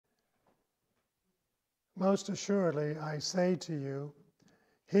Most assuredly, I say to you,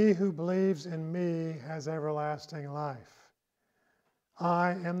 he who believes in me has everlasting life.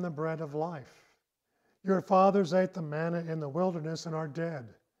 I am the bread of life. Your fathers ate the manna in the wilderness and are dead.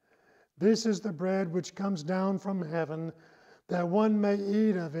 This is the bread which comes down from heaven, that one may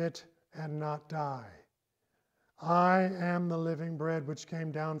eat of it and not die. I am the living bread which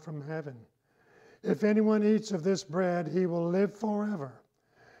came down from heaven. If anyone eats of this bread, he will live forever.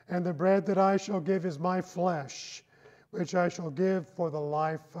 And the bread that I shall give is my flesh, which I shall give for the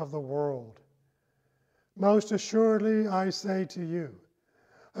life of the world. Most assuredly, I say to you,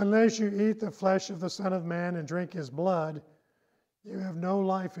 unless you eat the flesh of the Son of Man and drink his blood, you have no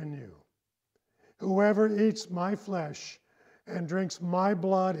life in you. Whoever eats my flesh and drinks my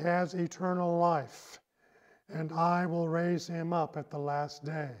blood has eternal life, and I will raise him up at the last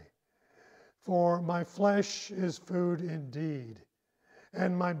day. For my flesh is food indeed,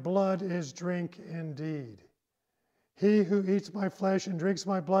 and my blood is drink indeed. He who eats my flesh and drinks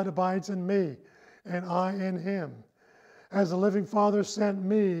my blood abides in me, and I in him. As the living Father sent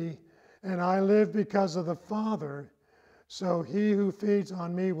me, and I live because of the Father, so he who feeds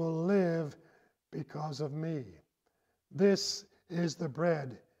on me will live because of me. This is the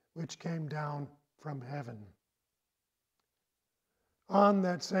bread which came down from heaven. On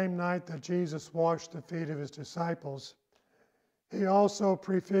that same night that Jesus washed the feet of his disciples, he also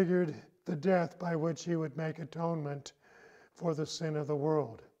prefigured the death by which he would make atonement for the sin of the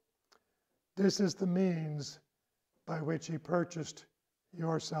world. This is the means by which he purchased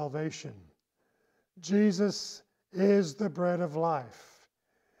your salvation. Jesus is the bread of life.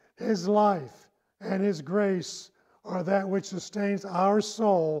 His life and his grace are that which sustains our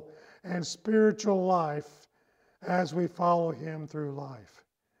soul and spiritual life as we follow him through life.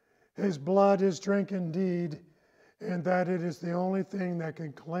 His blood is drink indeed, in that it is the only thing that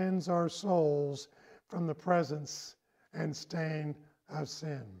can cleanse our souls from the presence and stain of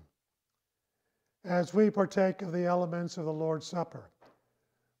sin. As we partake of the elements of the Lord's Supper,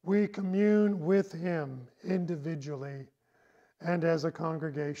 we commune with him individually and as a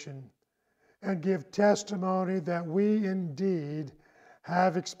congregation, and give testimony that we indeed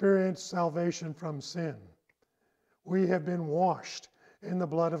have experienced salvation from sin. We have been washed in the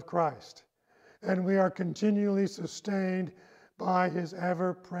blood of Christ, and we are continually sustained by his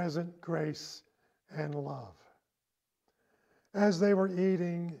ever-present grace and love. As they were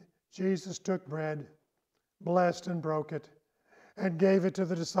eating, Jesus took bread, blessed and broke it, and gave it to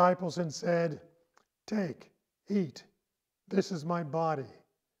the disciples and said, "Take, eat, this is my body."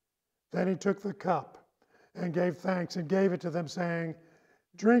 Then he took the cup and gave thanks and gave it to them, saying,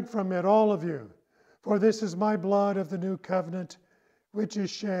 "Drink from it, all of you, for this is my blood of the new covenant, which is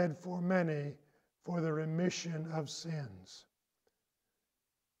shed for many for the remission of sins."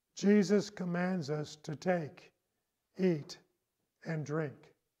 Jesus commands us to take, eat, and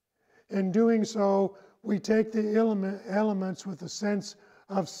drink. In doing so, we take the elements with a sense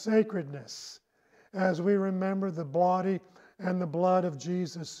of sacredness as we remember the body and the blood of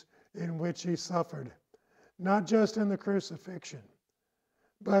Jesus in which he suffered, not just in the crucifixion,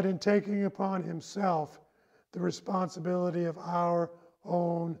 but in taking upon himself the responsibility of our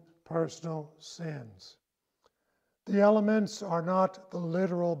own personal sins. The elements are not the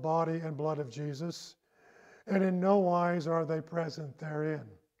literal body and blood of Jesus, and in no wise are they present therein.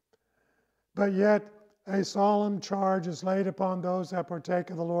 But yet a solemn charge is laid upon those that partake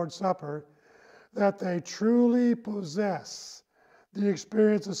of the Lord's Supper, that they truly possess the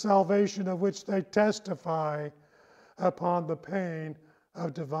experience of salvation of which they testify upon the pain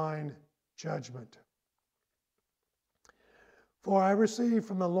of divine judgment. For I received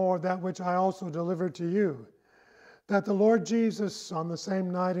from the Lord that which I also delivered to you, that the Lord Jesus, on the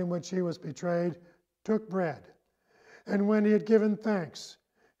same night in which he was betrayed, took bread, and when he had given thanks,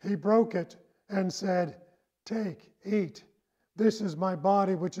 he broke it and said, "Take, eat, this is my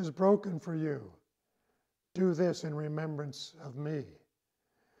body which is broken for you. Do this in remembrance of me."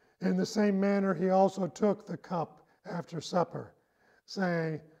 In the same manner he also took the cup after supper,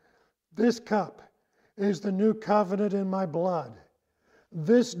 saying, "This cup is the new covenant in my blood.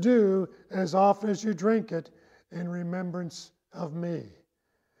 This do as often as you drink it in remembrance of me.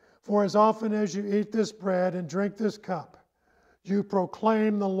 For as often as you eat this bread and drink this cup, you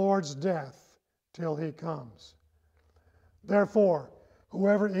proclaim the Lord's death till he comes. Therefore,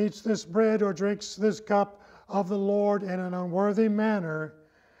 whoever eats this bread or drinks this cup of the Lord in an unworthy manner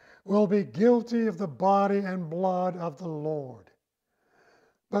will be guilty of the body and blood of the Lord.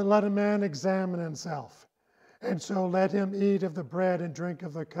 But let a man examine himself, and so let him eat of the bread and drink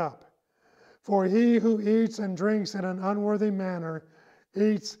of the cup. For he who eats and drinks in an unworthy manner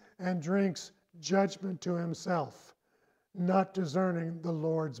eats and drinks judgment to himself, not discerning the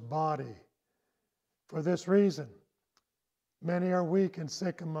Lord's body. For this reason, many are weak and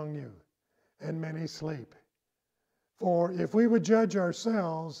sick among you, and many sleep. For if we would judge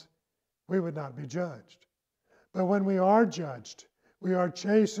ourselves, we would not be judged. But when we are judged, we are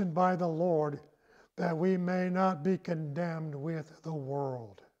chastened by the Lord, that we may not be condemned with the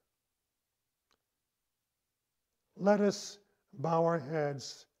world. Let us bow our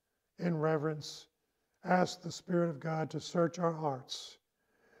heads in reverence, ask the Spirit of God to search our hearts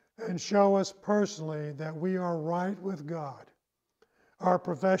and show us personally that we are right with God. Our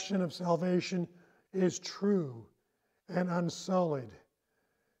profession of salvation is true and unsullied,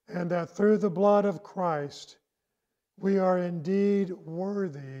 and that through the blood of Christ we are indeed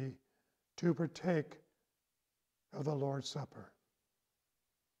worthy to partake of the Lord's Supper.